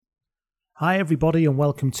Hi everybody and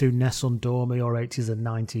welcome to Nessun Dormi, or 80s and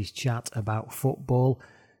 90s chat about football.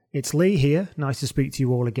 It's Lee here, nice to speak to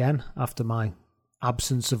you all again after my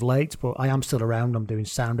absence of late, but I am still around. I'm doing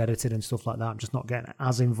sound editing and stuff like that. I'm just not getting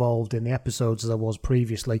as involved in the episodes as I was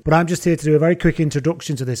previously. But I'm just here to do a very quick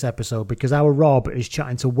introduction to this episode because our Rob is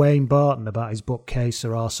chatting to Wayne Barton about his book Que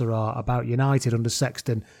Sera Sera about United under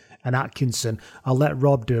Sexton and Atkinson. I'll let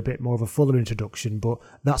Rob do a bit more of a fuller introduction, but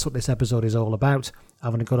that's what this episode is all about,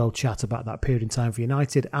 having a good old chat about that period in time for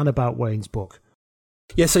United and about Wayne's book.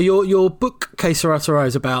 Yeah, so your book, Que Sera Sera,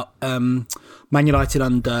 is about Man United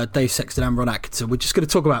under Dave Sexton and Ron Atkinson. We're just going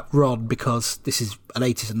to talk about Ron because this is an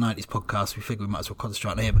 80s and 90s podcast. We figure we might as well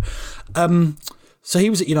concentrate on him. So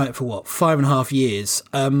he was at United for, 5.5 years?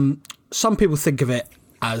 Some people think of it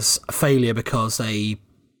as a failure because they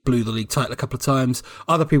blew the league title a couple of times.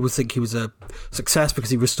 Other people think he was a success because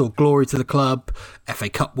he restored glory to the club, FA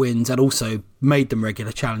Cup wins, and also made them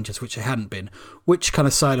regular challengers, which they hadn't been. Which kind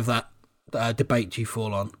of side of that debate do you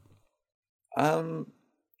fall on?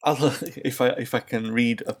 If I can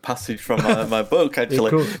read a passage from my book, actually,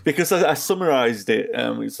 Cool. Because I summarised it.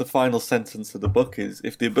 It's the final sentence of the book is,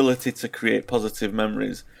 if the ability to create positive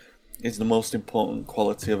memories is the most important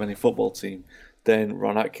quality of any football team, then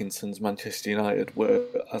Ron Atkinson's Manchester United were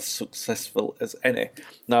as successful as any.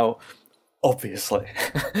 Now, obviously,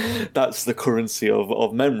 that's the currency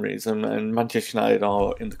of memories, and Manchester United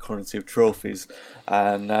are in the currency of trophies.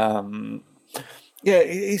 And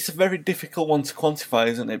it's a very difficult one to quantify,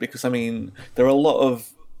 isn't it? Because, I mean, there are a lot of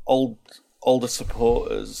older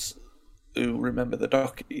supporters who remember the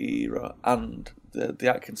Doherty era and the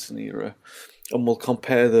Atkinson era, and will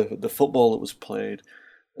compare the football that was played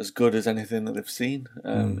as good as anything that they've seen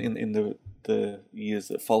in the years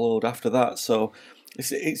that followed after that. So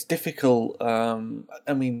it's difficult.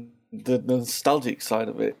 I mean, the nostalgic side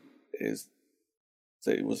of it is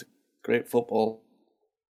that it was great football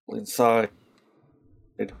inside,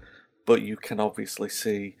 but you can obviously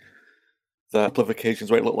see that a couple of occasions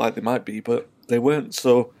where it looked like they might be, but they weren't.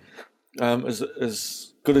 So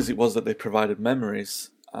as good as it was that they provided memories,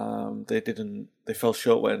 they fell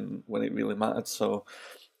short when it really mattered. So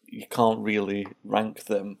you can't really rank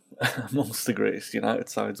them amongst the greatest United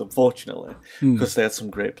sides, unfortunately, because they had some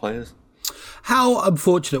great players. How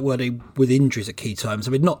unfortunate were they with injuries at key times?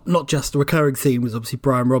 I mean, not just the recurring theme was obviously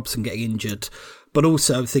Brian Robson getting injured, but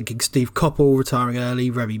also I'm thinking Steve Coppell retiring early,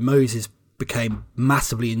 Remy Moses became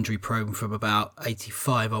massively injury prone from about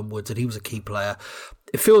 85 onwards, and he was a key player.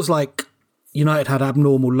 It feels like United had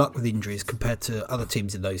abnormal luck with injuries compared to other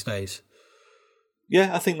teams in those days.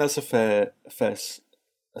 Yeah, I think that's a fair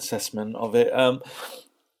assessment of it.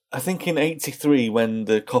 I think in '83, when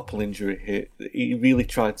the Coppell injury hit,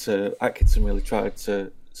 Atkinson really tried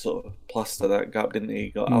to sort of plaster that gap, didn't he? He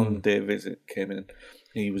got Alan Davies, it came in,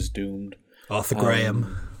 he was doomed. Arthur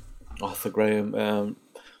Graham,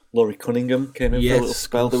 Laurie Cunningham came in for a little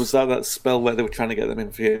spell. There was that spell where they were trying to get them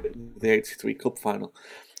in for the '83 Cup final,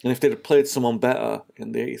 and if they'd have played someone better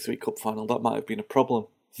in the '83 Cup final, that might have been a problem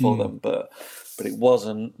for them, but it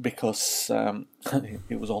wasn't, because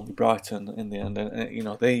it was only Brighton in the end,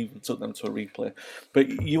 and they even took them to a replay.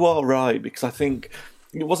 But you are right, because I think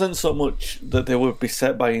it wasn't so much that they were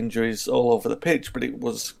beset by injuries all over the pitch, but it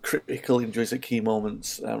was critical injuries at key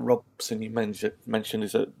moments. Robson, you mentioned,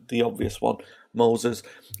 is the obvious one. Moses.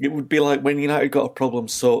 It would be like when United got a problem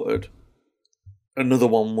sorted, another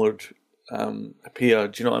one would appear.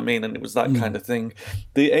 Do you know what I mean? And it was that kind of thing.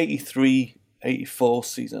 The 83-84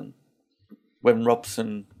 season, when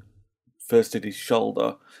Robson first did his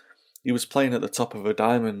shoulder, he was playing at the top of a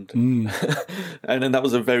diamond. And then that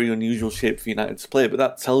was a very unusual shape for United to play. But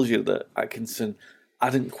that tells you that Atkinson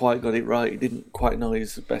hadn't quite got it right. He didn't quite know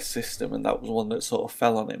his best system, and that was one that sort of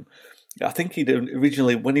fell on him. I think he did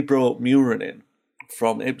originally, when he brought Murin in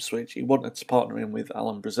from Ipswich, he wanted to partner him with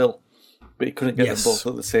Alan Brazil, but he couldn't get them both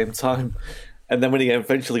at the same time. And then when he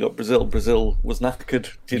eventually got Brazil was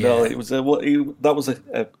knackered. Do you know, it was that was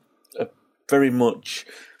a very much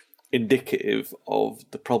indicative of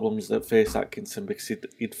the problems that faced Atkinson, because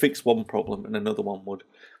he'd fix one problem and another one would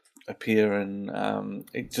appear, and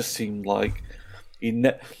it just seemed like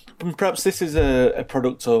perhaps this is a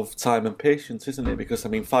product of time and patience, isn't it? Because, I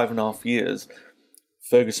mean, 5.5 years,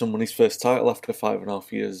 Ferguson won his first title after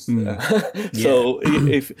 5.5 years. So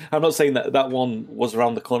if I'm not saying that one was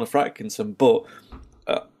around the corner for Atkinson, but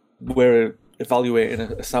we're evaluating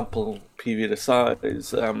a sample period of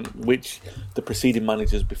size, which the preceding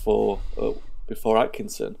managers before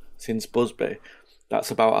Atkinson, since Busby,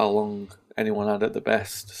 that's about how long anyone had at the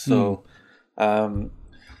best. So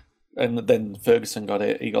And then Ferguson got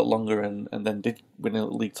it. He got longer and then did win a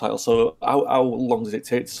league title. So how long does it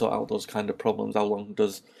take to sort out those kind of problems?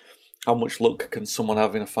 How much luck can someone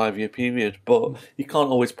have in a 5-year period? But you can't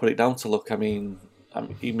always put it down to luck. I mean,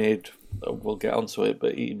 he made, we'll get onto it,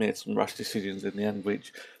 but he made some rash decisions in the end,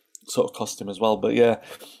 which sort of cost him as well. But yeah,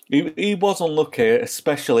 he was unlucky,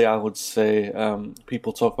 especially, I would say,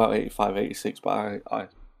 people talk about 85, 86, but I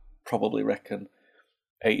probably reckon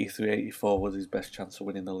 83, 84 was his best chance of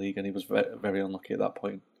winning the league, and he was very, very unlucky at that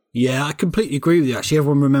point. Yeah, I completely agree with you, actually.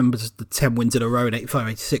 Everyone remembers the 10 wins in a row in 85,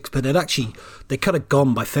 86, but they kind of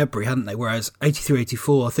gone by February, hadn't they? Whereas 83,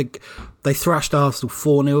 84, I think they thrashed Arsenal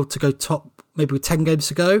 4-0 to go top, maybe with 10 games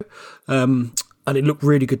to go. And it looked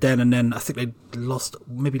really good then, and then I think they lost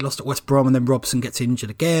at West Brom, and then Robson gets injured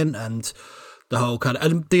again, and the whole kind of...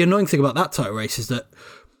 And the annoying thing about that title race is that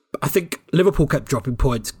I think Liverpool kept dropping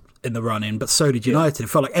points in the run-in, but so did United. It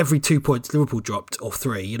felt like every 2 points Liverpool dropped, or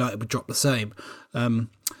 3, United would drop the same.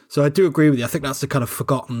 So I do agree with you. I think that's the kind of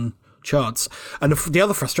forgotten chance. And the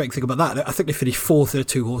other frustrating thing about that, I think they finished 4th in a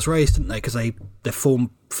 2-horse race, didn't they? Because their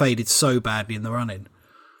form faded so badly in the run-in.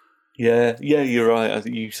 Yeah, you're right. I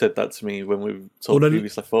think you said that to me when we talked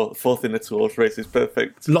previously. 4th in a 2-horse race is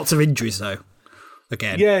perfect. Lots of injuries, though.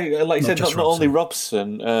 Again. Yeah, like you said, not only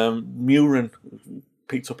Robson, Muren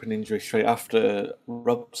picked up an injury straight after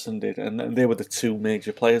Robson did, and they were the 2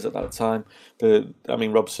 major players at that time.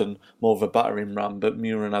 Robson more of a battering ram, but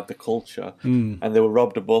Muren had the culture, and they were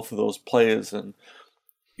robbed of both of those players. And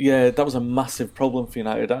yeah, that was a massive problem for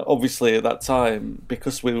United. Obviously, at that time,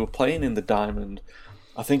 because we were playing in the Diamond,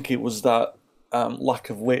 I think it was that lack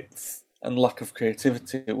of width and lack of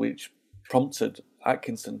creativity which prompted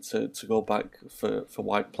Atkinson to go back for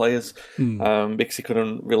wide players, because he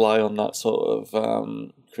couldn't rely on that sort of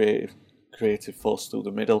creative force through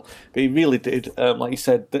the middle. But he really did, like you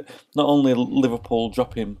said, not only Liverpool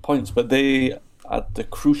dropping points, but they had the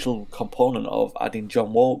crucial component of adding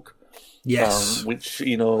John Woke. Yes, which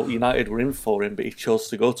United were in for him, but he chose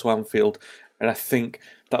to go to Anfield, and I think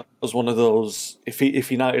that was one of those.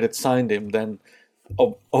 If United had signed him, then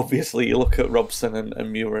obviously you look at Robson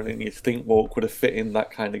and Muren and you think Woke would have fit in that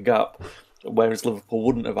kind of gap, whereas Liverpool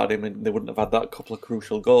wouldn't have had him and they wouldn't have had that couple of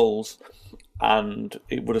crucial goals, and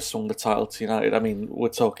it would have swung the title to United. I mean, we're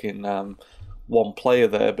talking one player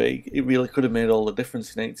there, but it really could have made all the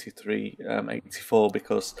difference in 83, 84,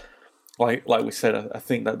 because like we said, I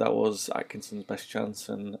think that was Atkinson's best chance,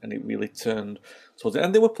 and it really turned towards it.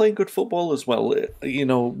 And they were playing good football as well,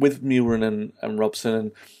 with Muren and Robson,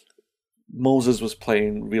 and Moses was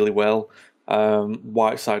playing really well.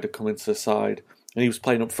 Whiteside had come into the side, and he was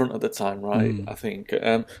playing up front at the time, right? I think.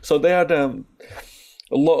 So they had a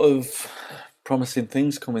lot of promising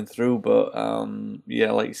things coming through, but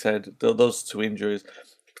like you said, those 2 injuries,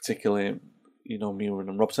 particularly, Muren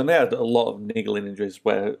and Robson, they had a lot of niggling injuries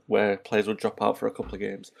where players would drop out for a couple of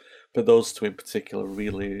games, but those 2 in particular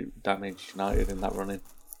really damaged United in that running.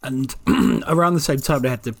 And around the same time, they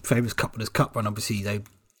had the famous Cup Winners' Cup run. Obviously, they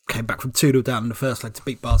came back from 2-0 down in the first leg to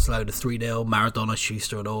beat Barcelona 3-0, Maradona,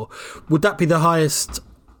 Schuster and all. Would that be the highest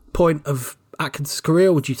point of Atkinson's career,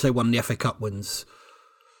 or would you say one of the FA Cup wins?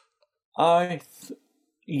 I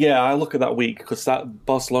look at that week because that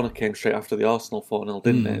Barcelona came straight after the Arsenal 4-0,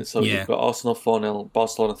 didn't it? So you've got Arsenal 4-0,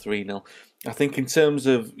 Barcelona 3-0. I think in terms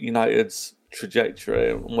of United's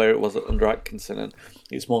trajectory and where it was under Atkinson and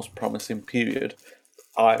its most promising period,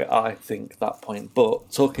 I think that point.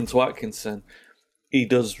 But talking to Atkinson, he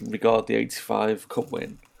does regard the 85 Cup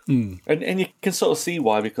win. And you can sort of see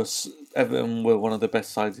why, because Everton were one of the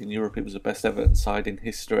best sides in Europe. It was the best Everton side in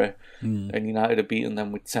history. And United had beaten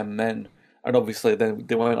them with 10 men. And obviously then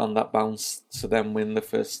they went on that bounce to then win the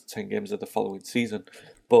first 10 games of the following season.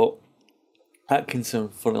 But Atkinson,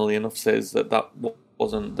 funnily enough, says that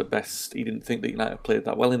wasn't the best. He didn't think that United played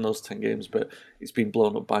that well in those 10 games, but it's been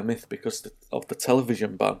blown up by myth because of the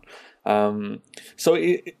television ban. I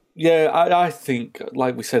think,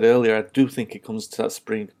 like we said earlier, I do think it comes to that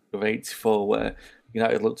spring of 84 where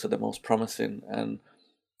United looked at the most promising, and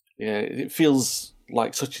it feels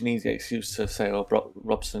like such an easy excuse to say,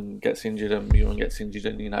 Robson gets injured and Muren gets injured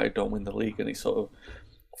and United don't win the league, and he sort of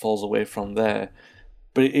falls away from there.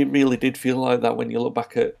 But it really did feel like that when you look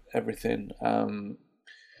back at everything.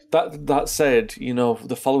 That said,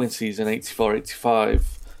 the following season,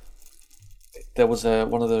 84-85, there was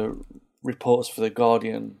one of the reporters for The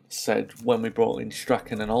Guardian said when we brought in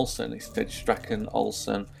Strachan and Olsen, he said Strachan,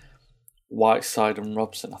 Olsen, Whiteside and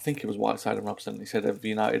Robson. I think it was Whiteside and Robson. He said, have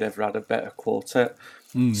United ever had a better quartet?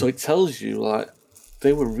 So it tells you, like,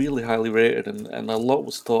 they were really highly rated and a lot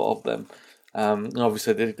was thought of them. And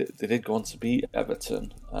obviously, they did go on to beat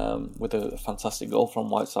Everton with a fantastic goal from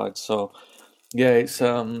Whiteside. So, yeah, it's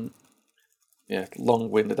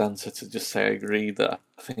long-winded answer to just say I agree that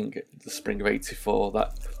I think the spring of '84,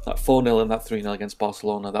 that 4-0 and that 3-0 against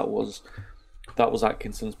Barcelona, that was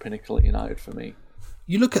Atkinson's pinnacle at United for me.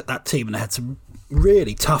 You look at that team and they had some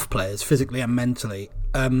really tough players, physically and mentally,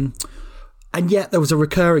 and yet there was a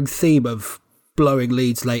recurring theme of blowing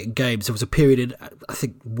leads late in games. There was a period in, I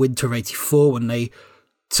think, winter of '84 when they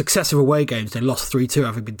successive away games they lost 3-2,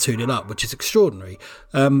 having been 2-0 up, which is extraordinary.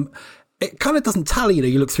 It kind of doesn't tally,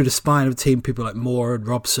 you look through the spine of the team, people like Moore and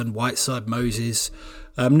Robson, Whiteside, Moses,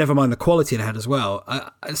 never mind the quality they had as well.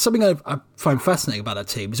 Something I find fascinating about that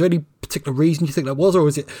team. Is there any particular reason you think that was, or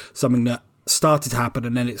is it something that started to happen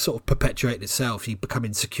and then it sort of perpetuated itself? You become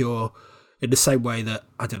insecure in the same way that,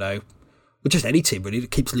 I don't know, with just any team really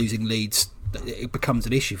that keeps losing leads, it becomes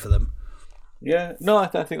an issue for them. Yeah, no, I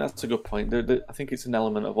think that's a good point. I think it's an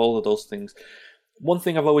element of all of those things. One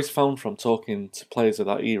thing I've always found from talking to players of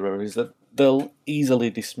that era is that they'll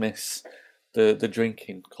easily dismiss the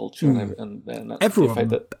drinking culture and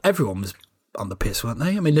everyone was on the piss, weren't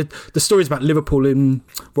they? I mean, the stories about Liverpool in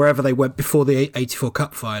wherever they went before the '84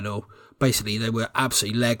 Cup final, basically they were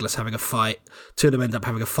absolutely legless, having a fight. Two of them ended up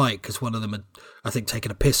having a fight because one of them had, I think,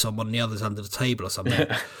 taken a piss on one of the others under the table or something.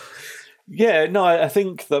 Yeah, no, I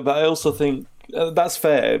think that, but I also think that's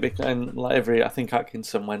fair. And I think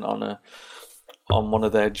Atkinson went on one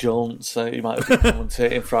of their jaunts. He might have been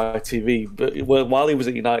commentating for ITV, but while he was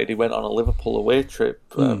at United, he went on a Liverpool away trip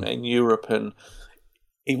in Europe, and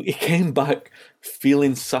he came back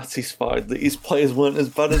feeling satisfied that his players weren't as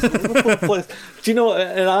bad as the Liverpool players. Do you know?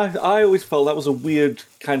 And I always felt that was a weird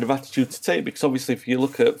kind of attitude to take, because obviously, if you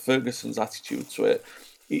look at Ferguson's attitude to it,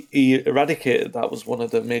 he eradicated that was one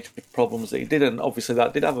of the major problems that he did, and obviously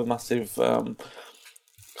that did have a massive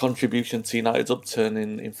contribution to United's upturn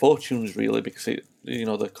in fortunes, really, because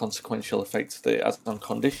the consequential effects that it has on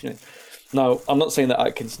conditioning. Now, I'm not saying that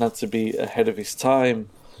Atkinson had to be ahead of his time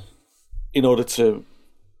in order to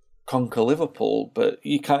conquer Liverpool, but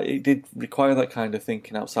it did require that kind of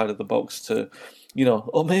thinking outside of the box to,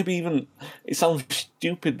 or maybe even, it sounds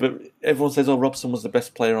stupid, but everyone says, Robson was the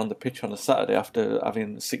best player on the pitch on a Saturday after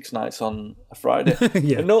having 6 nights on a Friday.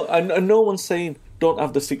 Yeah. And no one's saying don't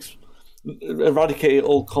have the 6, eradicate it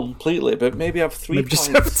all completely, but maybe have 3 maybe points.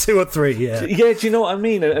 Just have 2 or 3, yeah. Yeah, do you know what I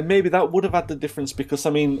mean? And maybe that would have had the difference, because, I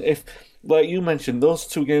mean, if, like you mentioned, those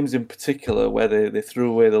 2 games in particular where they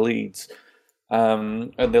threw away the leads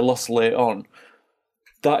and they lost late on,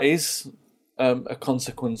 that is a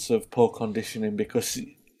consequence of poor conditioning, because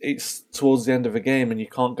it's towards the end of a game and you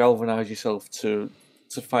can't galvanise yourself to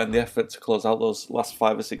find the effort to close out those last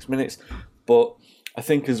 5 or 6 minutes. But I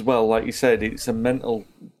think as well, like you said, it's a mental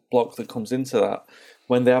block that comes into that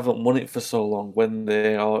when they haven't won it for so long, when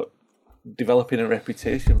they are developing a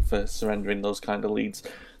reputation for surrendering those kind of leads,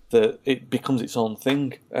 that it becomes its own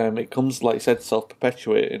thing. It comes, like you said,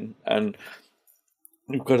 self-perpetuating, and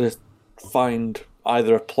you've got to find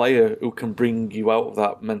either a player who can bring you out of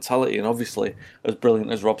that mentality, and obviously, as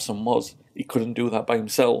brilliant as Robson was, he couldn't do that by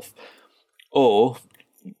himself, or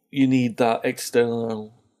you need that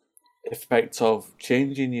external effect of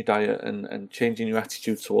changing your diet and changing your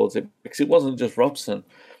attitude towards it, because it wasn't just Robson.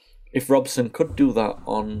 If Robson could do that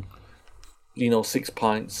on 6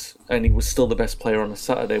 pints and he was still the best player on a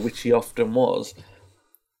Saturday, which he often was,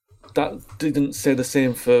 that didn't say the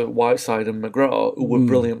same for Whiteside and McGraw, who were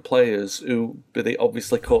brilliant players, but they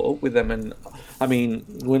obviously caught up with them. And I mean,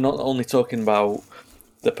 we're not only talking about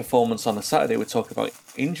the performance on a Saturday, we're talking about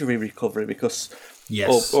injury recovery, because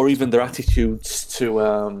yes, or even their attitudes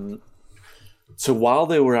to while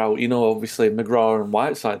they were out. Obviously McGraw and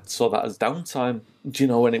Whiteside saw that as downtime,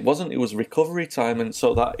 and it wasn't, it was recovery time, and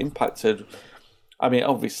so that impacted. I mean,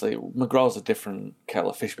 obviously McGraw's a different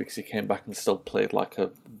kettle of fish because he came back and still played like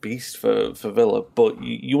a beast for Villa, but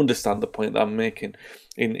you understand the point that I'm making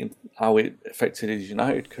in how it affected his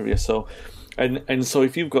United career. So and so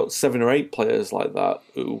if you've got 7 or 8 players like that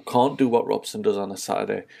who can't do what Robson does on a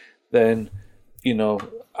Saturday, then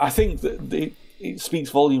I think that it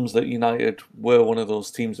speaks volumes that United were one of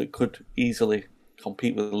those teams that could easily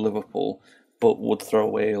compete with Liverpool, but would throw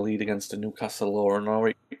away a lead against a Newcastle or a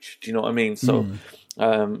Norwich. Do you know what I mean? So,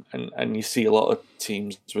 and you see a lot of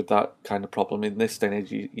teams with that kind of problem in this day and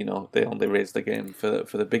age. They only raise the game for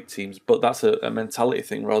the big teams, but that's a mentality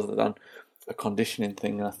thing rather than a conditioning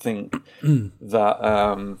thing. And I think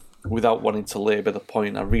that without wanting to labour the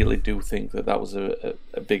point, I really do think that was a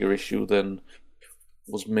bigger issue than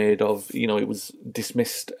was made of. It was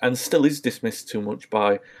dismissed and still is dismissed too much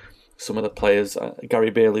by some of the players. Gary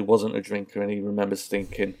Bailey wasn't a drinker, and he remembers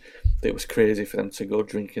thinking that it was crazy for them to go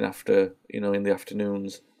drinking after, in the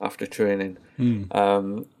afternoons after training.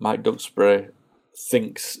 Mike Duxbury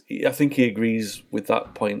I think he agrees with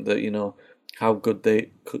that point that, how good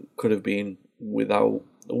they could have been with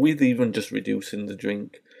even just reducing the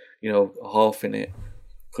drink, half in it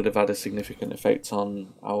could have had a significant effect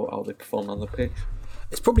on how they performed on the pitch.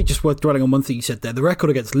 It's probably just worth dwelling on one thing you said there. The record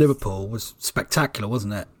against Liverpool was spectacular,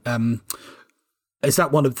 wasn't it? Is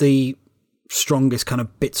that one of the strongest kind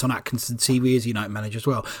of bits on Atkinson's TV as United manager as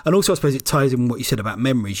well? And also, I suppose it ties in what you said about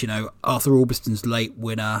memories. Arthur Albiston's late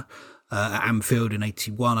winner at Anfield in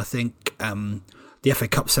 '81, I think. The FA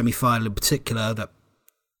Cup semi-final in particular, that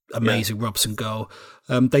amazing Robson goal.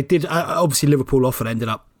 They did, obviously Liverpool often ended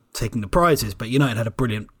up taking the prizes, but United had a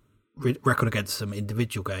brilliant record against some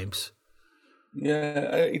individual games.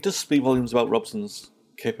 Yeah, it does speak volumes about Robson's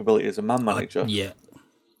capability as a man manager.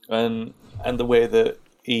 And the way that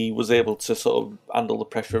he was able to sort of handle the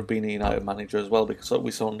pressure of being a United manager as well, because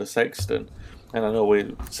we saw under Sexton, and I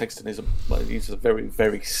know Sexton he's a very,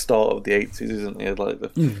 very start of the 80s, isn't he? Like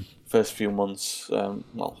the first few months,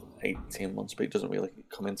 18 months, but it doesn't really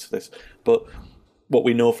come into this. But what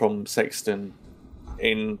we know from Sexton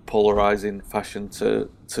in polarising fashion to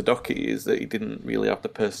Doherty is that he didn't really have the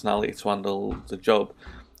personality to handle the job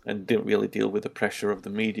and didn't really deal with the pressure of the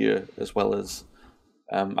media as well as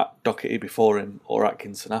Doherty before him or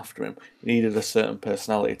Atkinson after him. He needed a certain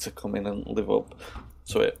personality to come in and live up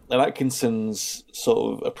to it. And Atkinson's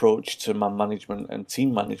sort of approach to man management and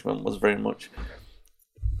team management was very much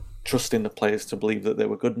trusting the players to believe that they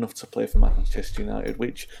were good enough to play for Manchester United,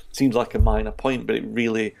 which seems like a minor point, but it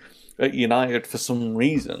really, at United, for some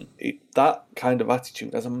reason, that kind of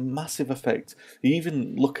attitude has a massive effect. You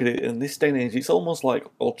even look at it in this day and age, it's almost like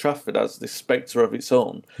Old Trafford has this spectre of its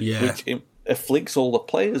own, which afflicts all the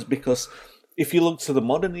players, because if you look to the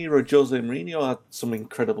modern era, Jose Mourinho had some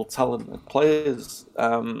incredible talented players.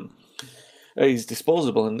 He's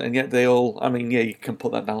disposable, and yet they all, you can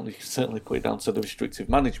put that down, you can certainly put it down to the restrictive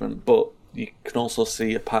management, but you can also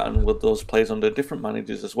see a pattern with those players under different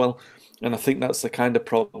managers as well. And I think that's the kind of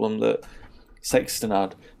problem that Sexton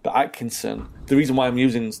had. But Atkinson, the reason why I'm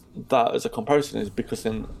using that as a comparison is because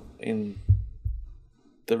in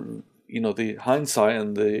the hindsight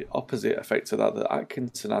and the opposite effect of that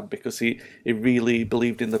Atkinson had, because he really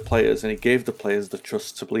believed in the players and he gave the players the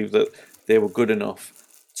trust to believe that they were good enough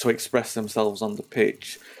to express themselves on the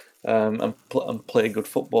pitch and play good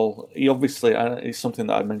football. He obviously, it's something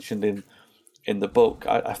that I mentioned in the book,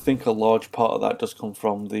 I think a large part of that does come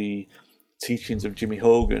from the teachings of Jimmy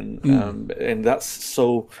Hogan, and that's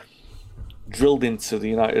so drilled into the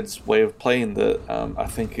United's way of playing that I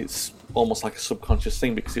think it's almost like a subconscious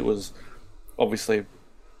thing, because it was obviously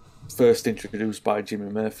first introduced by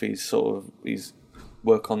Jimmy Murphy's sort of his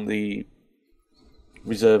work on the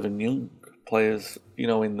reserve and young players,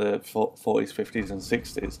 in the 40s, 50s and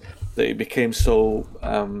 60s, that it became so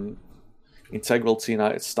integral to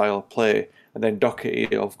United's style of play. And then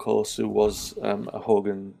Doherty, of course, who was a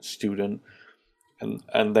Hogan student,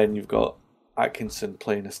 and then you've got Atkinson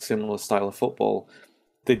playing a similar style of football.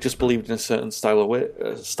 They just believed in a certain style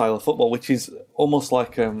of football, which is almost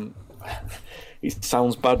like it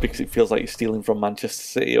sounds bad because it feels like you're stealing from Manchester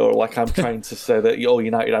City, or like I'm trying to say that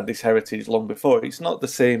United had this heritage long before. It's not the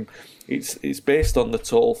same. It's based on the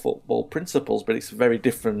total football principles, but it's a very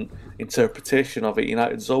different interpretation of it.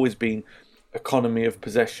 United's always been economy of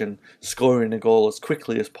possession, scoring a goal as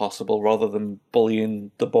quickly as possible rather than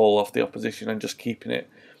bullying the ball off the opposition and just keeping it.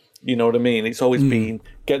 You know what I mean? It's always been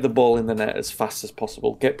get the ball in the net as fast as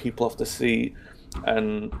possible, get people off the seat,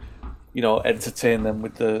 and entertain them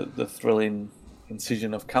with the thrilling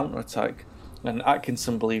incision of counter-attack. And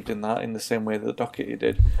Atkinson believed in that in the same way that Doherty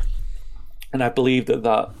did. And I believe that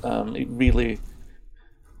it really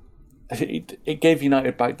it gave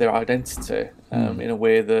United back their identity in a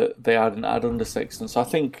way that they hadn't had under Sexton. So I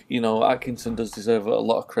think Atkinson does deserve a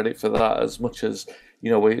lot of credit for that, as much as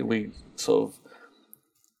we sort of,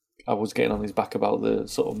 I was getting on his back about the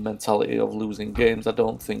sort of mentality of losing games. I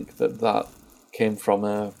don't think that came from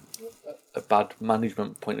a bad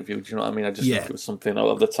management point of view. Do you know what I mean? I just think it was something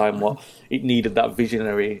of the time what it needed, that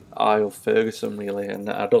visionary eye of Ferguson, really, and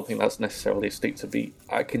I don't think that's necessarily a stick to beat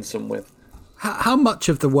Atkinson with. How much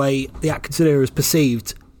of the way the Atkinson era is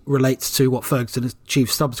perceived relates to what Ferguson has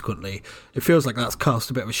achieved subsequently? It feels like that's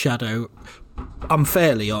cast a bit of a shadow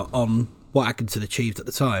unfairly on what Atkinson achieved at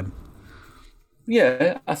the time.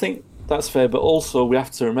 Yeah, I think that's fair, but also we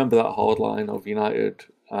have to remember that hard line of United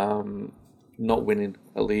not winning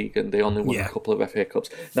a league, and they only won a couple of FA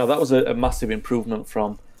Cups. Now, that was a massive improvement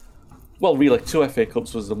from well, really, 2 FA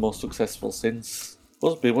Cups was the most successful since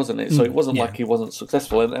Busby, wasn't it? So it wasn't like he wasn't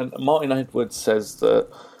successful. And Martin Edwards says that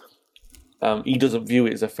he doesn't view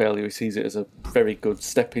it as a failure. He sees it as a very good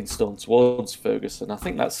stepping stone towards Ferguson. I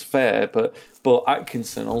think that's fair, but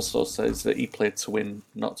Atkinson also says that he played to win,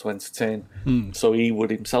 not to entertain. So he would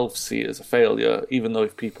himself see it as a failure, even though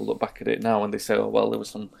if people look back at it now and they say, oh, well, there were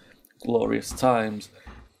some glorious times,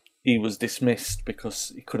 he was dismissed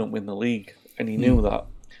because he couldn't win the league, and he knew that.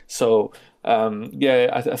 So,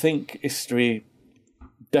 I think history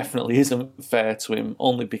definitely isn't fair to him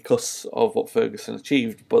only because of what Ferguson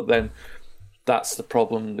achieved, but then that's the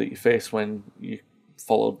problem that you face when you're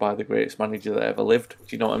followed by the greatest manager that ever lived.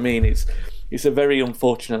 Do you know what I mean? It's a very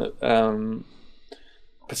unfortunate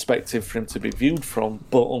perspective for him to be viewed from,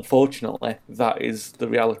 but unfortunately that is the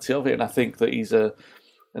reality of it, and I think that he's an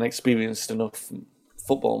experienced enough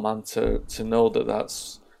football man to know that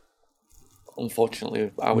that's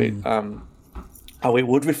unfortunately how it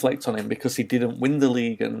would reflect on him, because he didn't win the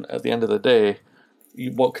league, and at the end of the day,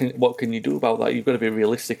 what can you do about that? You've got to be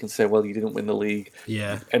realistic and say, well, you didn't win the league.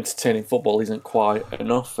 Yeah, entertaining football isn't quite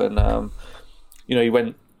enough, and he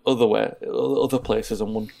went other places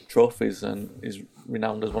and won trophies, and is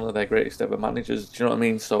renowned as one of their greatest ever managers. Do you know what I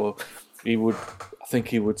mean? So I think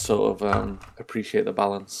he would sort of appreciate the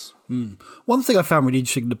balance. One thing I found really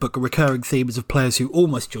interesting in the book, a recurring theme, is of players who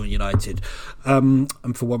almost joined United, and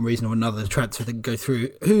for one reason or another, the transfer didn't go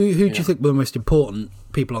through. Who do you think were the most important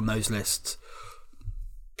people on those lists?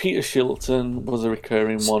 Peter Shilton was a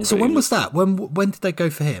recurring one. So when was that? When did they go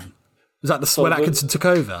for him? Was that when Atkinson took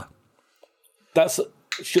over? That's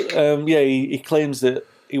he claims that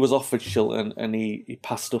he was offered Shilton and he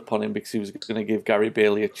passed up on him because he was going to give Gary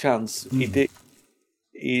Bailey a chance. He did.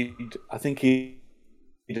 I think he'd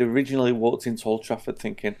originally walked into Old Trafford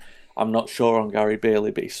thinking, I'm not sure on Gary Bailey,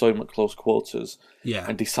 but he saw him at close quarters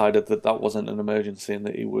and decided that wasn't an emergency and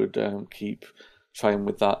that he would keep trying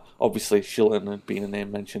with that. Obviously, Shilton had been a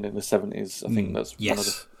name mentioned in the 70s. I think that's one of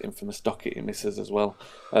the infamous docket he misses as well.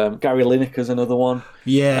 Gary Lineker's another one.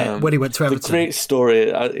 Yeah, when he went to Everton. It's a great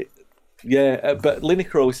story. But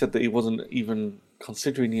Lineker always said that he wasn't even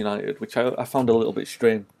considering United, which I found a little bit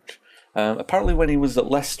strange. Apparently when he was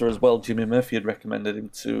at Leicester as well, Jimmy Murphy had recommended him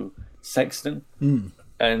to Sexton,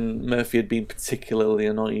 and Murphy had been particularly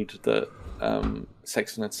annoyed that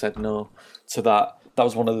Sexton had said no to that. That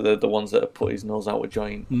was one of the ones that had put his nose out of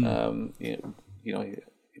joint.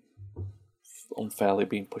 Unfairly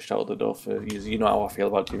being pushed out of the door for years. You know how I feel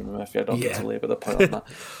about Jimmy Murphy. I don't need to labour the point on that.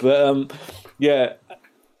 But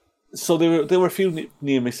so there were a few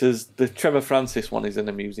near misses. The Trevor Francis one is an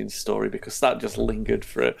amusing story because that just lingered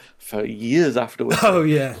for years afterwards. Oh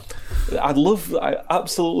yeah, I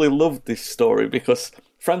absolutely loved this story because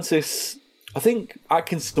Francis, I think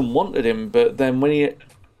Atkinson wanted him, but then when he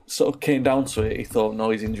sort of came down to it, he thought, no,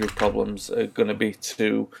 his injury problems are going to be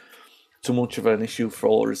too much of an issue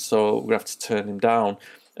for us, so we have to turn him down.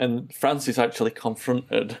 And Francis actually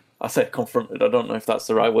confronted, I don't know if that's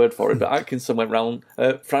the right word for it, but Francis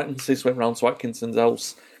went round to Atkinson's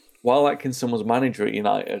house while Atkinson was manager at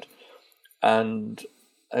United, and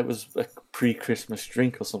it was a pre-Christmas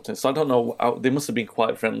drink or something. So I don't know, they must have been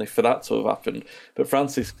quite friendly for that to have happened. But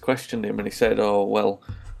Francis questioned him and he said, oh, well,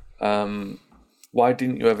 why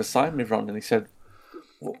didn't you ever sign me, Ron? And he said,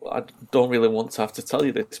 well, I don't really want to have to tell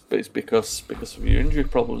you this, but it's because of your injury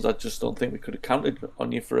problems. I just don't think we could have counted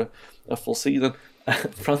on you for a full season.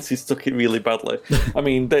 Francis took it really badly. I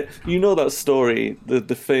mean, you know that story,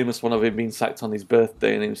 the famous one of him being sacked on his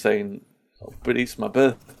birthday and him saying, oh, but it's my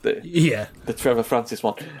birthday. Yeah. The Trevor Francis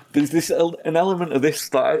one. There's an element of this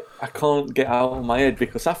that I can't get out of my head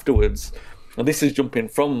because afterwards, and this is jumping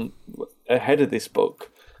from ahead of this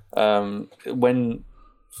book, when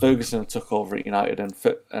Ferguson took over at United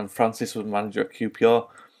and Francis was manager at QPR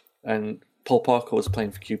and Paul Parker was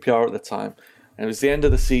playing for QPR at the time, and it was the end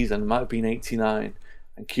of the season, it might have been 89,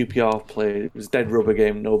 and QPR played, it was a dead rubber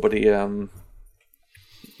game, QPR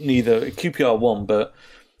won, but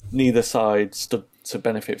neither side stood to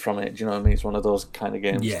benefit from it. Do you know what I mean? It's one of those kind of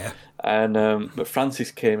games. Yeah. And but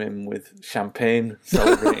Francis came in with champagne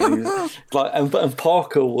celebrating. and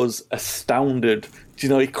Parker was astounded. Do you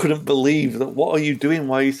know, he couldn't believe that. What are you doing?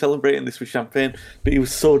 Why are you celebrating this with champagne? But he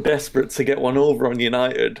was so desperate to get one over on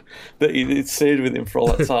United that it stayed with him for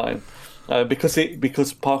all that time.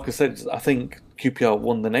 Because Parker said, I think QPR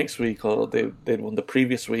won the next week, or they'd won the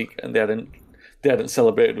previous week, and they hadn't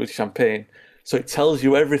celebrated with champagne. So it tells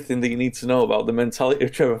you everything that you need to know about the mentality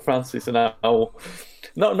of Trevor Francis and how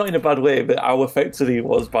not in a bad way, but how affected he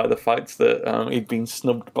was by the fact that he'd been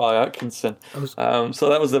snubbed by Atkinson. So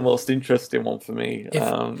that was the most interesting one for me.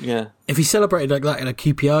 If he celebrated like that in a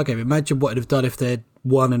QPR game, imagine what it'd have done if they'd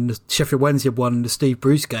won and Sheffield Wednesday had won in the Steve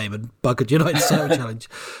Bruce game and buggered United's title challenge.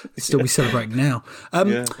 They'd still be celebrating now.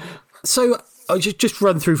 So I'll just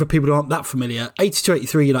run through for people who aren't that familiar.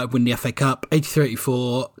 82-83 United win the FA Cup.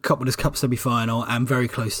 83-84 Cup Winners' Cup semi-final and very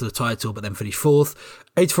close to the title, but then finished fourth.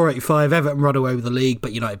 84-85 Everton run away with the league,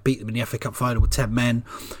 but United beat them in the FA Cup final with 10 men.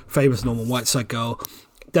 Famous Norman Whiteside goal.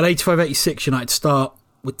 Then 85-86 United start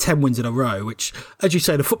with 10 wins in a row, which, as you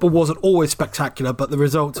say, the football wasn't always spectacular, but the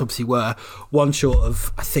results obviously were one short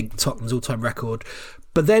of, I think, Tottenham's all-time record.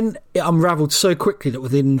 But then it unravelled so quickly that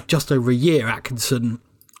within just over a year, Atkinson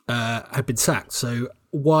had been sacked. So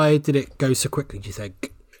why did it go so quickly, do you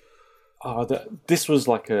think? This was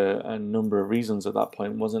like a number of reasons at that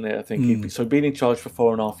point, wasn't it? I think he'd been in charge for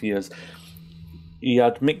 4.5 years. He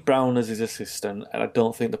had Mick Brown as his assistant, and I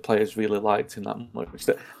don't think the players really liked him that much. I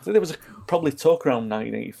think there was probably talk around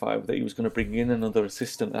 1985 that he was going to bring in another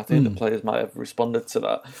assistant. I think the players might have responded to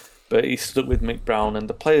that, but he stuck with Mick Brown, and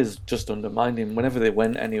the players just undermined him. Whenever they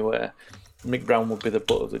went anywhere, Mick Brown would be the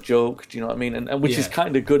butt of the joke. Do you know what I mean? And which is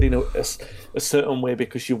kind of good in a certain way,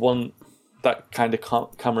 because you want that kind of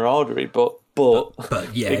camaraderie, but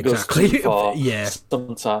it goes too far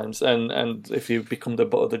sometimes. And if you become the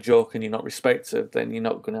butt of the joke and you're not respected, then you're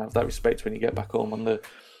not going to have that respect when you get back home on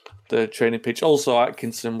the training pitch. Also,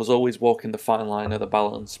 Atkinson was always walking the fine line of the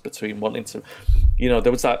balance between wanting to,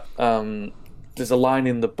 there was that. There's a line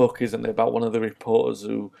in the book, isn't there, about one of the reporters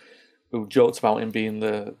who joked about him being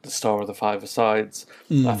the star of the five-a-sides.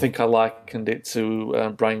 I think I likened it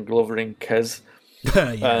to Brian Glover in Kes.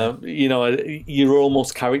 You're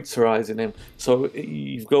almost characterising him. So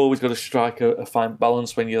you've always got to strike a fine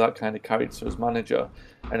balance when you're that kind of character as manager.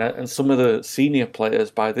 And some of the senior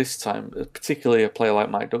players by this time, particularly a player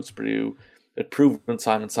like Mike Duxbury, who had proven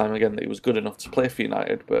time and time again that he was good enough to play for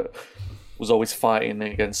United, but was always fighting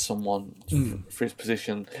against someone for his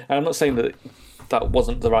position. And I'm not saying that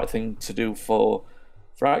wasn't the right thing to do for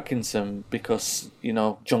Atkinson, because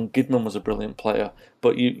John Gidman was a brilliant player,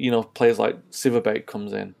 but players like Silverbeck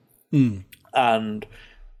comes in and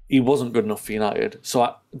he wasn't good enough for United,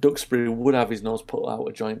 so Duxbury would have his nose put out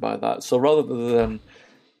of joint by that. So rather than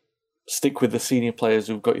stick with the senior players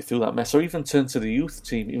who've got you through that mess, or even turn to the youth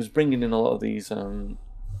team, he was bringing in a lot of these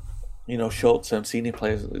short-term senior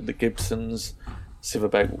players, the Gibsons,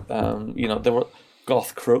 Silverbeck, there were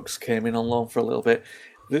Goth Crooks came in on loan for a little bit.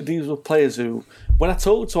 These were players who, when I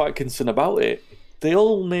talked to Atkinson about it, they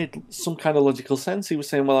all made some kind of logical sense. He was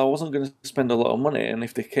saying, well, I wasn't going to spend a lot of money, and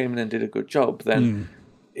if they came in and did a good job, then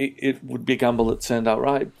it would be a gamble that turned out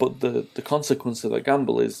right. But the consequence of that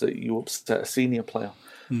gamble is that you upset a senior player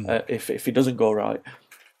if it doesn't go right.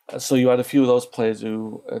 So you had a few of those players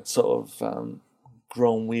who had sort of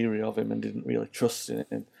grown weary of him and didn't really trust in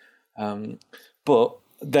him. But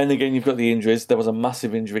then again, you've got the injuries. There was a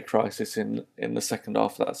massive injury crisis in the second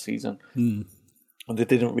half of that season, and they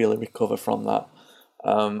didn't really recover from that.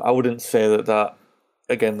 I wouldn't say that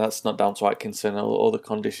again, that's not down to Atkinson or the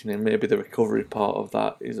conditioning. Maybe the recovery part of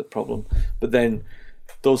that is a problem. But then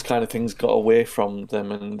those kind of things got away from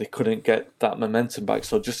them and they couldn't get that momentum back.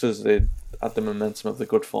 So just as they had the momentum of the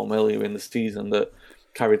good form earlier in the season that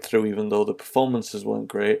carried through, even though the performances weren't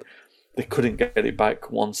great, they couldn't get it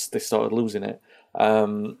back once they started losing it.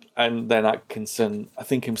 And then Atkinson, I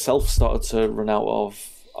think himself, started to run out of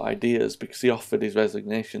ideas because he offered his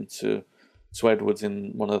resignation to Edwards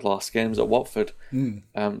in one of the last games at Watford.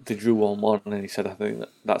 They drew 1-1 and he said, I think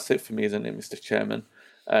that's it for me, isn't it, Mr. Chairman?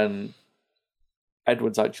 And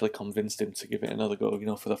Edwards actually convinced him to give it another go,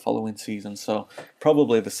 for the following season. So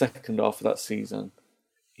probably the second half of that season,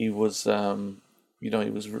 he was, he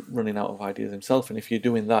was running out of ideas himself. And if you're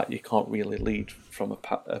doing that, you can't really lead from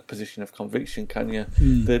a position of conviction, can you?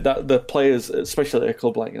 The players, especially at a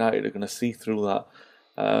club like United, are going to see through that.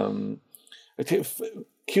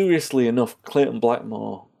 Curiously enough, Clayton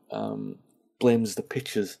Blackmore blames the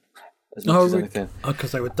pitchers as much as anything.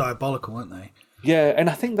 Because they were diabolical, weren't they? Yeah, and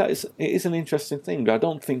I think it is an interesting thing. I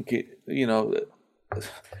don't think it,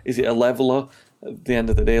 is it a leveler? At the end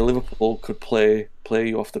of the day, Liverpool could play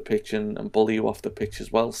you off the pitch and bully you off the pitch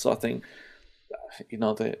as well. So I think,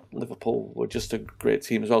 Liverpool were just a great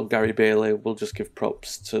team as well. Gary Bailey will just give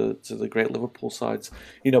props to the great Liverpool sides,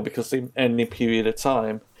 because in any period of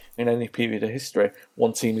time, in any period of history,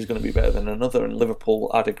 one team is going to be better than another, and Liverpool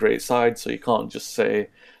had a great side, so you can't just say,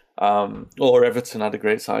 or Everton had a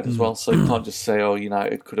great side as well, so you can't just say,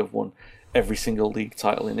 United could have won every single league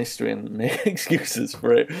title in history and make excuses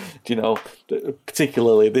for it. You know,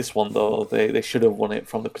 particularly this one though, they should have won it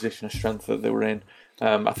from the position of strength that they were in.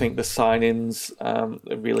 I think the signings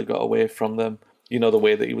really got away from them. You know, the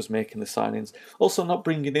way that he was making the signings. Also, not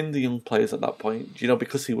bringing in the young players at that point. You know,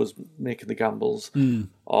 because he was making the gambles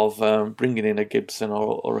of bringing in a Gibson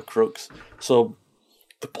or a Crooks. So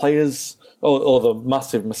the players, or the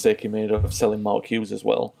massive mistake he made of selling Mark Hughes as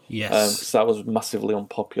well. Yes, because that was massively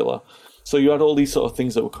unpopular. So you had all these sort of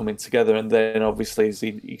things that were coming together, and then obviously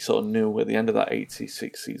he sort of knew at the end of that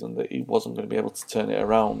 86 season that he wasn't going to be able to turn it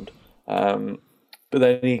around. But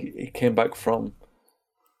then he came back from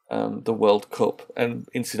the World Cup, and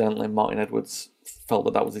incidentally, Martin Edwards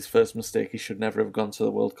felt that was his first mistake. He should never have gone to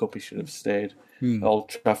the World Cup. He should have stayed at Old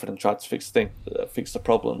Trafford and tried to fix the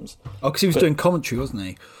problems. Oh, because he was doing commentary, wasn't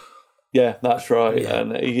he? Yeah, that's right. Yeah.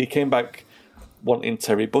 And he came back wanting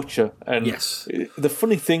Terry Butcher. And yes, the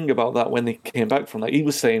funny thing about that, when he came back from that, he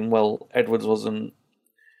was saying, well, Edwards wasn't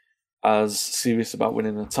as serious about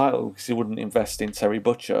winning the title because he wouldn't invest in Terry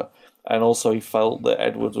Butcher. And also he felt that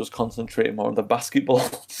Edwards was concentrating more on the basketball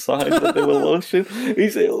side that they were launching.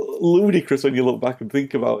 It's ludicrous when you look back and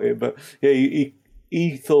think about it. But yeah,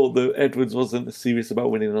 he thought that Edwards wasn't as serious about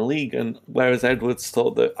winning the league, and whereas Edwards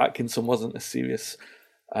thought that Atkinson wasn't as serious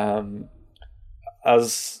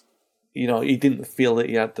as, you know, he didn't feel that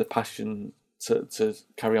he had the passion to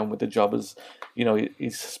carry on with the job as, you know, he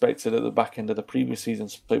suspected at the back end of the previous season.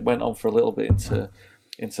 So it went on for a little bit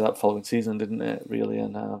into that following season, didn't it, really?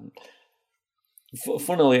 And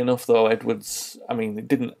funnily enough, though, Edwards, I mean, it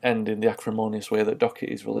didn't end in the acrimonious way that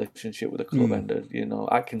Doherty's relationship with the club ended. You know,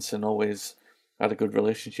 Atkinson always had a good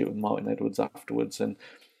relationship with Martin Edwards afterwards, and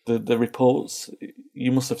the reports,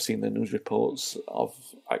 you must have seen the news reports of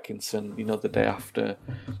Atkinson, you know, the day after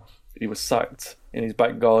he was sacked in his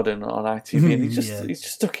back garden on ITV, and he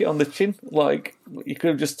just took it on the chin. Like, you could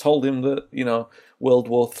have just told him that, you know, World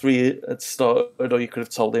War III had started, or you could have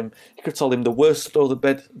told him the worst or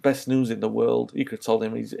the best news in the world. You could have told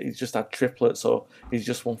him he's just had triplets, or he's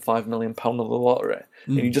just won £5 million of the lottery.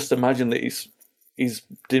 And you just imagine that his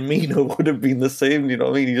demeanour would have been the same, you know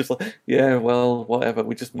what I mean? He just like, yeah, well, whatever,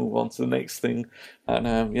 we just move on to the next thing.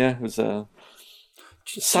 And it was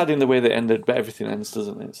sad in the way that it ended, but everything ends,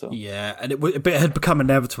 doesn't it? So yeah, and it had become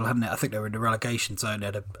inevitable, hadn't it? I think they were in the relegation zone. They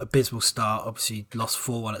had an abysmal start. Obviously, lost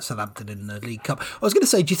 4-1 at Southampton in the League Cup. I was going to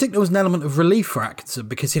say, do you think there was an element of relief for Atkinson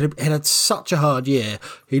because he had such a hard year?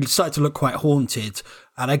 He started to look quite haunted,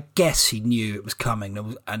 and I guess he knew it was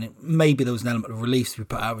coming. Maybe there was an element of relief to be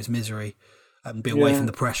put out of his misery and be away from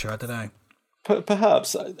the pressure. I don't know.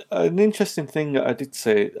 Perhaps an interesting thing that I did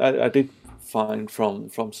say, I did find from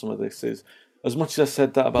some of this is, as much as I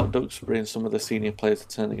said that about Duxbury and some of the senior players that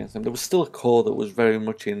turned against him, there was still a core that was very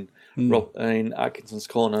much in Atkinson's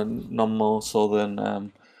corner, none more so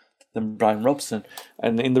than Brian Robson.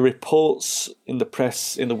 And in the reports in the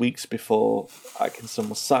press in the weeks before Atkinson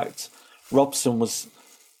was sacked, Robson was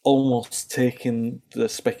almost taking the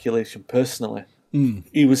speculation personally.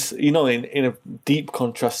 He was, you know, in a deep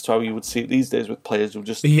contrast to how you would see it these days with players who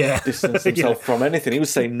just distance themselves from anything. He was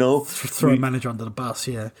saying no, throw a manager under the bus.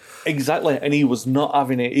 Yeah, exactly, and he was not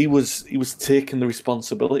having it. He was taking the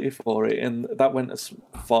responsibility for it, and that went as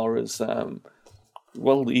far as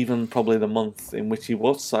even probably the month in which he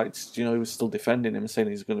was sacked. You know, he was still defending him, saying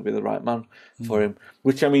he's going to be the right man for him.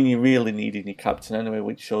 Which, I mean, you really needed your captain anyway,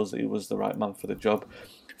 which shows that he was the right man for the job.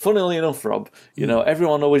 Funnily enough, Rob, you know,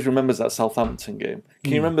 everyone always remembers that Southampton game.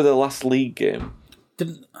 Can you remember the last league game?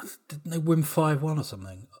 Didn't they win 5-1 or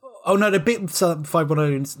something? Oh, no, they beat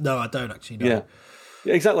 5-1. No, I don't actually know.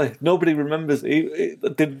 Yeah, exactly. Nobody remembers.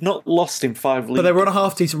 They'd not lost in 5 leagues. But they were on a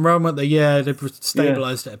half-decent run, weren't they? Yeah, they've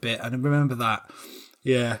stabilised it a bit. I remember that.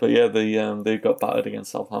 Yeah. But yeah, they got battered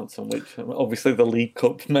against Southampton, which obviously the League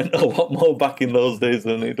Cup meant a lot more back in those days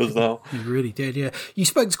than it does now. It really did, yeah. You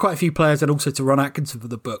spoke to quite a few players and also to Ron Atkinson for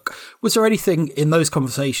the book. Was there anything in those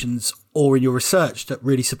conversations or in your research that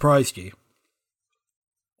really surprised you?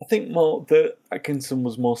 I think more that Atkinson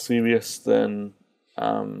was more serious than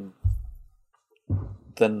the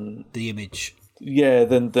image. Yeah,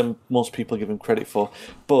 than most people give him credit for.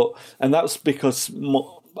 And that's because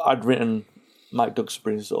I'd written Mike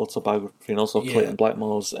Duxbury's autobiography and also Clayton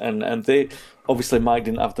Blackmore's, and they obviously, Mike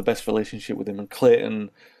didn't have the best relationship with him, and Clayton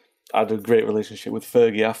had a great relationship with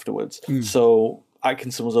Fergie afterwards. So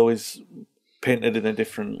Atkinson was always painted in a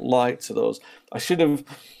different light to those. I should have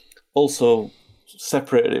also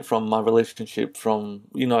separated it from my relationship from,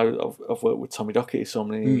 you know, I've worked with Tommy Docherty so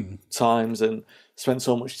many times and spent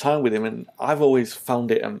so much time with him, and I've always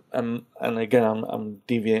found it, and again, I'm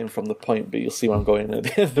deviating from the point, but you'll see where I'm going at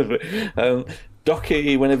the end of it.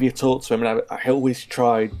 Doherty, whenever you talk to him, and I always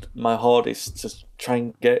tried my hardest to try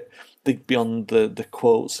and dig beyond the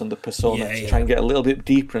quotes and the persona, to try and get a little bit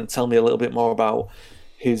deeper and tell me a little bit more about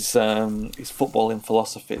his footballing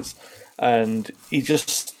philosophies. And he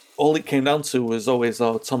just, all it came down to was always,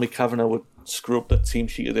 Tommy Kavanagh would screw up the team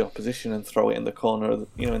sheet of the opposition and throw it in the corner,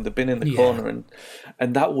 in the bin in the corner,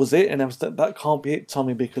 and that was it. And I was that can't be it,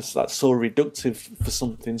 Tommy, because that's so reductive for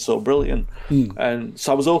something so brilliant. And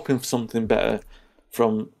so I was hoping for something better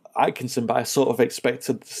from Atkinson, but I sort of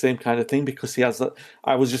expected the same kind of thing, because he has that.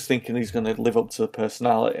 I was just thinking he's going to live up to the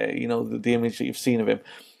personality, the image that you've seen of him.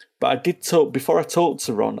 But I did talk, before I talked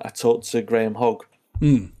to Ron, I talked to Graham Hogg,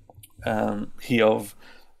 he of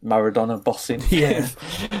Maradona bossing.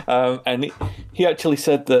 And he actually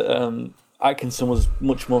said that Atkinson was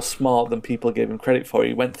much more smart than people gave him credit for.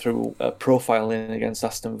 He went through profiling against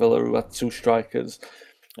Aston Villa, who had 2 strikers,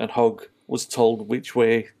 and Hogg was told which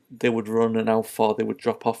way they would run and how far they would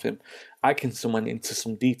drop off him. Atkinson went into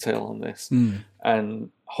some detail on this,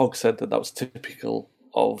 and Hogg said that was typical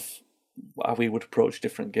of how we would approach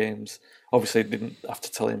different games. Obviously, didn't have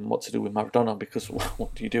to tell him what to do with Maradona, because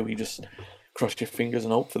what do? You just cross your fingers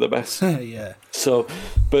and hope for the best. So,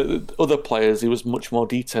 but other players, he was much more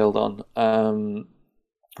detailed on.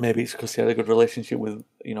 Maybe it's because he had a good relationship with,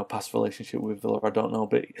 past relationship with Villa, I don't know.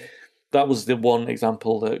 But that was the one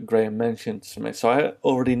example that Graham mentioned to me. So I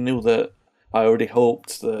already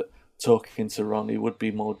hoped that talking to Ron, he would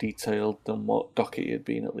be more detailed than what Doherty had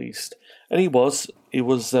been, at least. And he was. He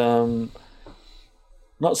was not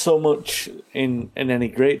so much in any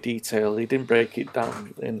great detail. He didn't break it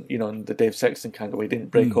down in the Dave Sexton kind of way. He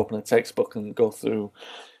didn't break open a textbook and go through,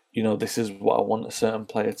 this is what I want a certain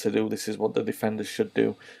player to do. This is what the defenders should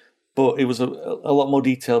do. But it was a lot more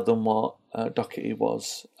detailed than what Doherty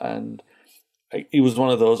was. And he was one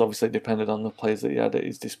of those, obviously depended on the players that he had at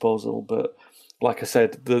his disposal. But like I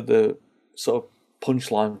said, the sort of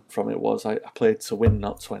punchline from it was, I played to win,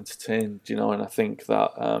 not to entertain, and I think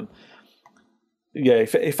that,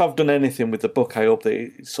 if I've done anything with the book, I hope that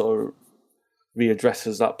it sort of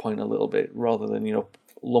readdresses that point a little bit, rather than,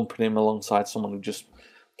 lumping him alongside someone who just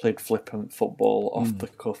played flippant football, off the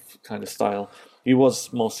cuff kind of style. He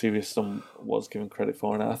was more serious than was given credit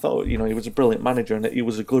for, and I thought, he was a brilliant manager, and he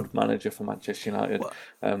was a good manager for Manchester United.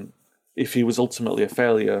 If he was ultimately a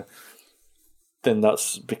failure, then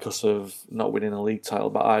that's because of not winning a league title.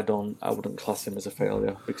 But I wouldn't class him as a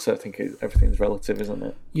failure, because I think everything's relative, isn't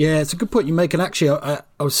it? Yeah, it's a good point you make. And actually, I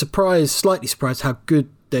was slightly surprised how good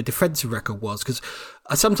their defensive record was, because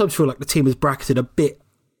I sometimes feel like the team is bracketed a bit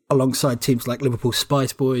alongside teams like Liverpool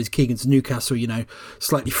Spice Boys, Keegan's Newcastle,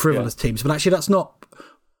 slightly frivolous teams. But actually, that's not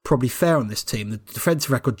probably fair on this team. The defensive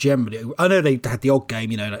record generally, I know they had the odd game,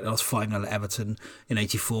 like lost 5-0 at Everton in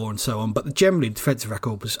 '84 and so on, but generally the defensive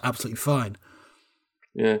record was absolutely fine.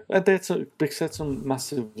 Yeah, and they had some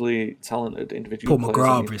massively talented individual players. Paul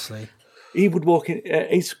McGrath, obviously. He would walk in,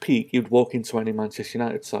 at his peak, he would walk into any Manchester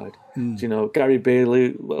United side. Gary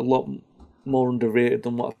Bailey, a lot more underrated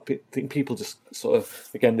than what I think people just sort of,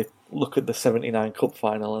 again, they look at the 79 Cup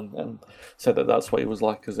final and said that that's what he was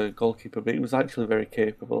like as a goalkeeper, but he was actually very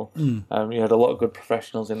capable. He had a lot of good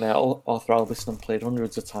professionals in there. Arthur Albiston played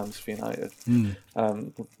hundreds of times for United.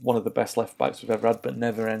 One of the best left-backs we've ever had, but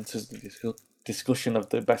never enters the discussion of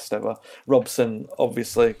the best ever. Robson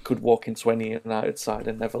obviously could walk into any United side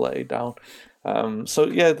and never let it down. There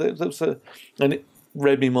was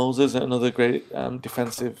Remy Moses, another great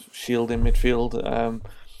defensive shield in midfield.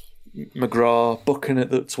 McGrath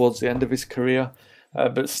bucking towards the end of his career,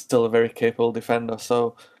 but still a very capable defender.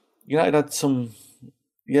 So United had some.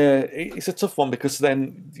 Yeah, it's a tough one, because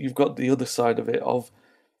then you've got the other side of it of,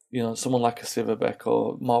 someone like a Silverbeck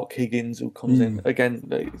or Mark Higgins who comes in. Again,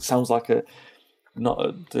 it sounds like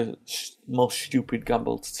the most stupid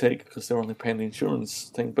gamble to take, because they're only paying the insurance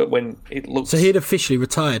thing. But when it looks, so he'd officially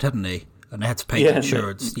retired, hadn't he? And they had to pay the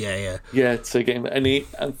insurance. Yeah, to get him. And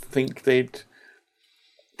I think they'd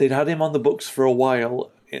had him on the books for a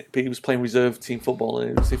while, but he was playing reserve team football,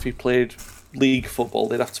 and it was, if he played league football,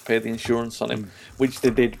 they'd have to pay the insurance on him, which they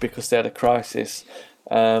did because they had a crisis.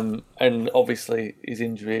 And obviously his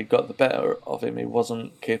injury got the better of him. He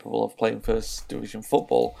wasn't capable of playing first division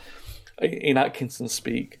football. In Atkinson's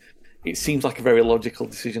speak, it seems like a very logical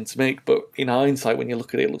decision to make, but in hindsight, when you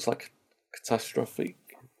look at it, it looks like a catastrophic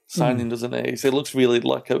signing, doesn't it? It looks really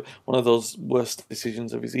like one of those worst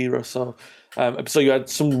decisions of his era. So you had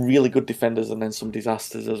some really good defenders and then some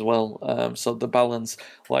disasters as well. So the balance,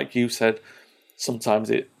 like you said, sometimes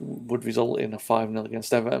it would result in a 5-0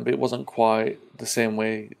 against Everton, but it wasn't quite the same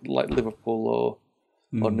way like Liverpool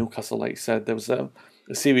or Newcastle, like you said. There was a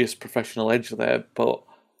serious professional edge there, but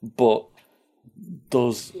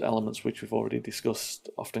those elements which we've already discussed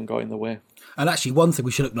often got in the way. And actually, one thing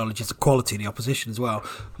we should acknowledge is the quality of the opposition as well.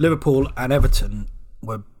 Liverpool and Everton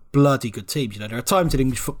were bloody good teams. You know, there are times in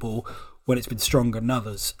English football when it's been stronger than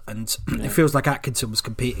others, and it feels like Atkinson was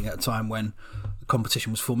competing at a time when the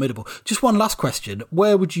competition was formidable. Just one last question: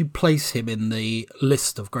 where would you place him in the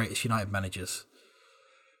list of greatest United managers?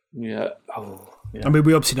 Yeah, I mean,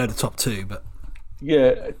 we obviously know the top two, but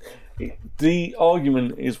the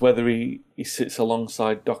argument is whether he sits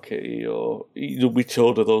alongside Doherty or which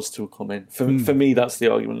order those two come in. For me, that's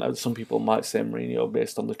the argument. Some people might say Mourinho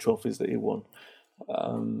based on the trophies that he won.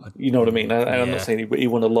 You know what I mean? I'm not saying he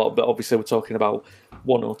won a lot, but obviously we're talking about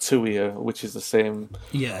 1 or 2 here, which is the same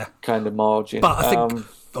kind of margin. But I think,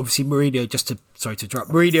 obviously, Mourinho, sorry to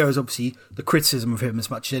interrupt, Mourinho is obviously, the criticism of him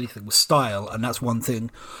as much as anything was style, and that's one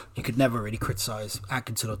thing you could never really criticise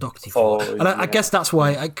Atkinson or Doherty for. I guess that's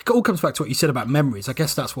why, it all comes back to what you said about memories. I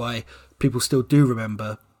guess that's why people still do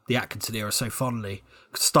remember the Atkinson era so fondly.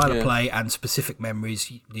 Style of play and specific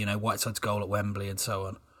memories, you know, Whiteside's goal at Wembley and so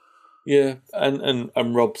on. Yeah, and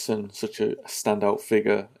Robson, such a standout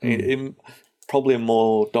figure, in probably a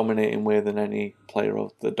more dominating way than any player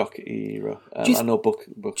of the Doherty era. I know Buck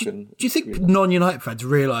do you think non-United fans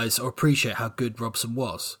realise or appreciate how good Robson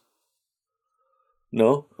was?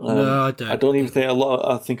 No, no, I don't. I don't even think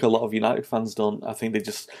I think a lot of United fans don't. I think they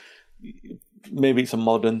just, maybe it's a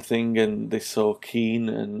modern thing, and they're so keen,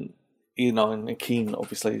 and you know, and Keane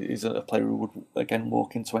obviously isn't a player who would again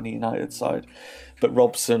walk into any United side, but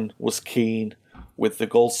Robson was keen with the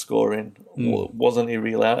goal scoring, wasn't he?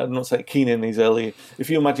 Really, I'm not saying Keane in his early. If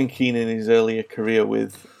you imagine Keane in his earlier career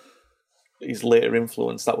with his later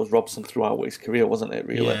influence, that was Robson throughout his career, wasn't it?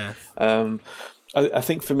 Really, I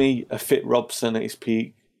think for me, a fit Robson at his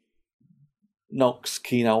peak knocks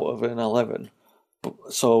Keane out of an 11.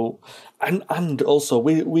 So, and also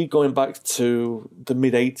we going back to the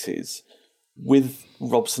mid-80s with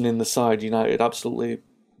Robson in the side, United absolutely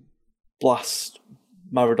blast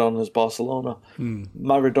Maradona's Barcelona.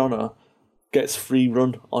 Maradona gets free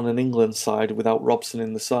run on an England side without Robson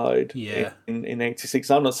in the side in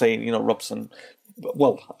 86. I'm not saying, you know, Robson,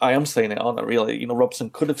 well, I am saying it, aren't I, really? You know,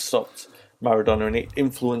 Robson could have stopped Maradona, and it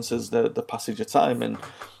influences the passage of time, and,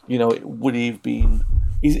 you know, would he have been...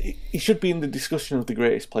 He should be in the discussion of the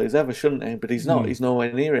greatest players ever, shouldn't he? But he's not. He's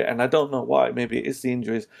nowhere near it. And I don't know why. Maybe it is the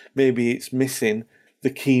injuries. Maybe it's missing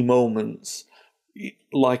the key moments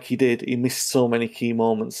like he did. He missed so many key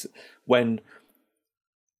moments when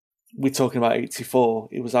we're talking about 84.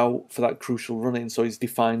 He was out for that crucial run-in, so he's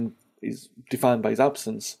defined by his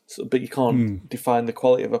absence. But you can't define the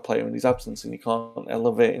quality of a player in his absence, and you can't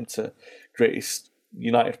elevate him to greatest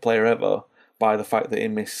United player ever by the fact that he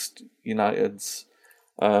missed United's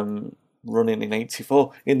running in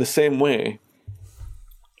 84, in the same way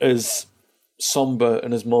as somber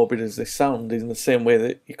and as morbid as they sound, in the same way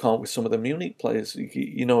that you can't with some of the Munich players.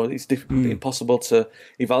 You know, it's impossible to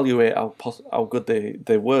evaluate how good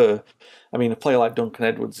they were. I mean, a player like Duncan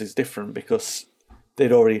Edwards is different because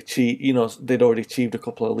they'd already achieved a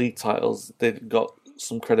couple of league titles. They'd got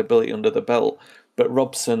some credibility under the belt. But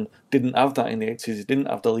Robson didn't have that in the 80s. He didn't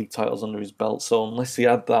have the league titles under his belt. So unless he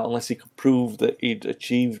had that, unless he could prove that he'd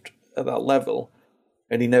achieved at that level,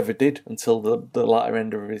 and he never did until the latter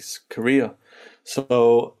end of his career.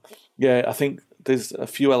 So, yeah, I think there's a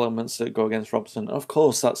few elements that go against Robson. Of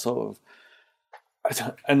course, that sort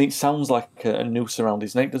of... And it sounds like a noose around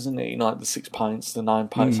his neck, doesn't it? You know, like the 6 pints, the 9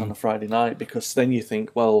 pints on a Friday night, because then you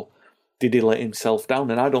think, well... did he let himself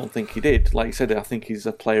down? And I don't think he did. Like you said, I think he's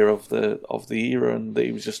a player of the era, and that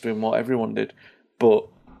he was just doing what everyone did. But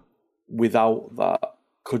without that,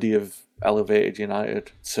 could he have elevated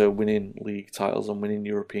United to winning league titles and winning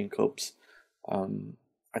European Cups?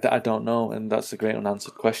 I don't know, and that's a great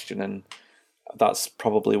unanswered question. And that's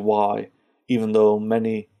probably why, even though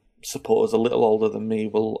many supporters a little older than me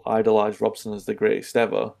will idolise Robson as the greatest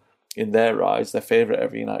ever, in their eyes, their favourite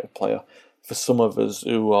ever United player, for some of us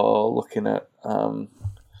who are looking at a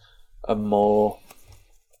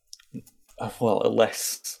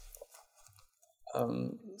less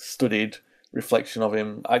studied reflection of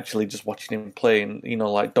him, actually just watching him play and, you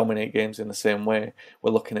know, like dominate games in the same way,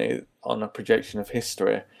 we're looking at it on a projection of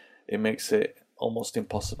history. It makes it almost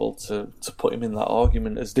impossible to put him in that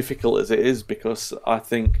argument, as difficult as it is, because I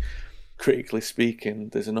think, critically speaking,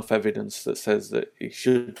 there's enough evidence that says that he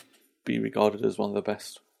should be regarded as one of the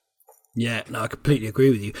best. Yeah, no, I completely agree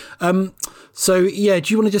with you. So, yeah,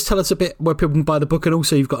 do you want to just tell us a bit where people can buy the book? And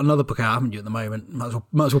also, you've got another book out, haven't you, at the moment?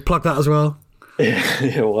 Might as well plug that as well.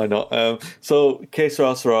 Yeah, why not? So, Que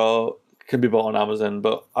Sera Sera can be bought on Amazon,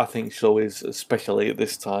 but I think should always, especially at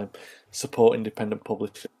this time, support independent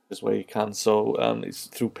publishers. where you can. So it's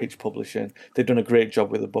through Pitch Publishing. They've done a great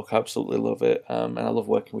job with the book. I absolutely love it. And I love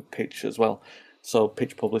working with Pitch as well. So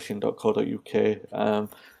pitchpublishing.co.uk.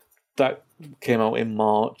 That came out in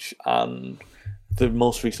March, and the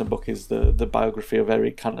most recent book is the biography of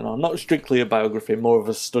Eric Cantona. Not strictly a biography, more of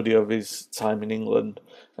a study of his time in England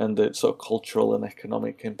and the sort of cultural and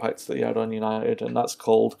economic impacts that he had on United. And that's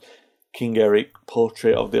called King Eric,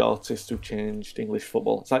 Portrait of the Artist Who Changed English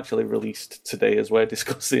Football. It's actually released today as we're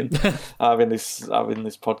discussing having this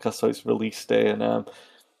podcast, so it's release day. And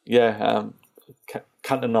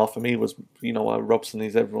Cantona for me was, Robson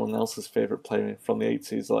is everyone else's favourite player from the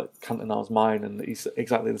 80s. Like, Cantona's mine, and he's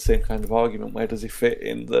exactly the same kind of argument. Where does he fit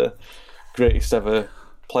in the greatest ever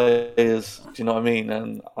players? Do you know what I mean?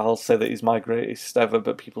 And I'll say that he's my greatest ever,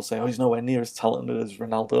 but people say, he's nowhere near as talented as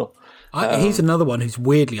Ronaldo. He's another one who's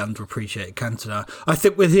weirdly underappreciated, Cantona. I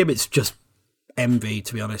think with him it's just envy,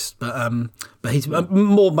 to be honest, but he's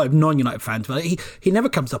more by non-United fans. But he never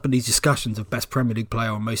comes up in these discussions of best Premier League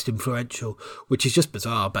player or most influential, which is just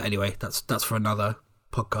bizarre. But anyway, that's for another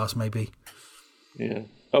podcast, maybe. Yeah.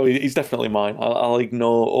 Oh, he's definitely mine. I'll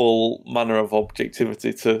ignore all manner of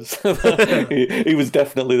objectivity he was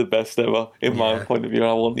definitely the best ever in my point of view.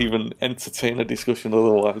 I won't even entertain a discussion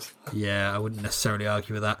otherwise. Yeah, I wouldn't necessarily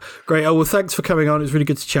argue with that. Great. Oh, well, thanks for coming on. It was really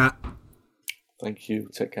good to chat. Thank you.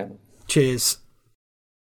 Take care. Cheers.